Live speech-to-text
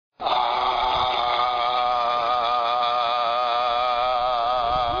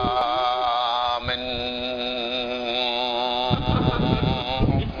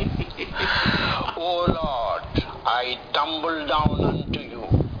O Lord, I tumble down unto you,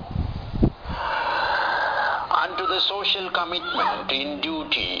 unto the social commitment in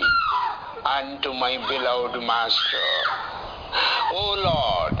duty, unto my beloved Master. O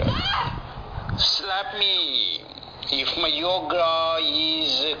Lord, slap me if my yoga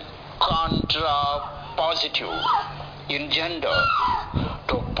is contra-positive in gender,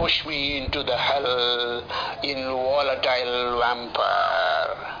 to push me into the hell in volatile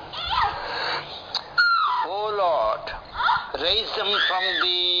vampire. O Lord, raise them from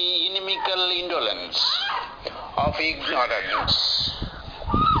the inimical indolence of ignorance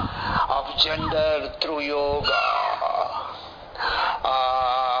of gender through yoga.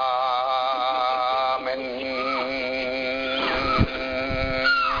 Amen.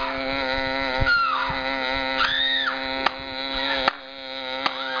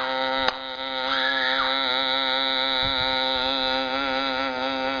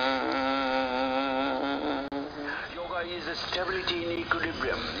 Yoga is a stability in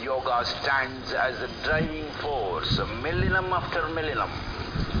equilibrium. Yoga stands as a driving force, millennium after millennium.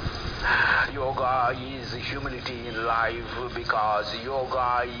 Yoga is humility in life, because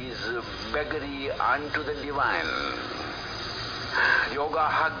yoga is beggary unto the divine. Yoga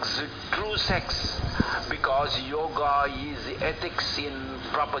hugs true sex, because yoga is ethics in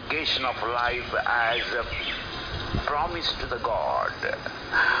propagation of life as a promise to the God.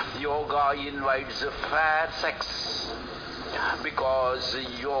 Yoga invites fair sex, because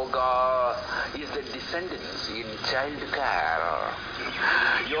yoga is the descendants in child care.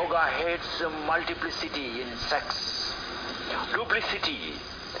 Yoga hates multiplicity in sex, duplicity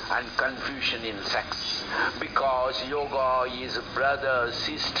and confusion in sex, because yoga is brother,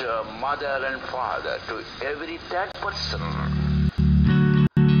 sister, mother and father to every third person.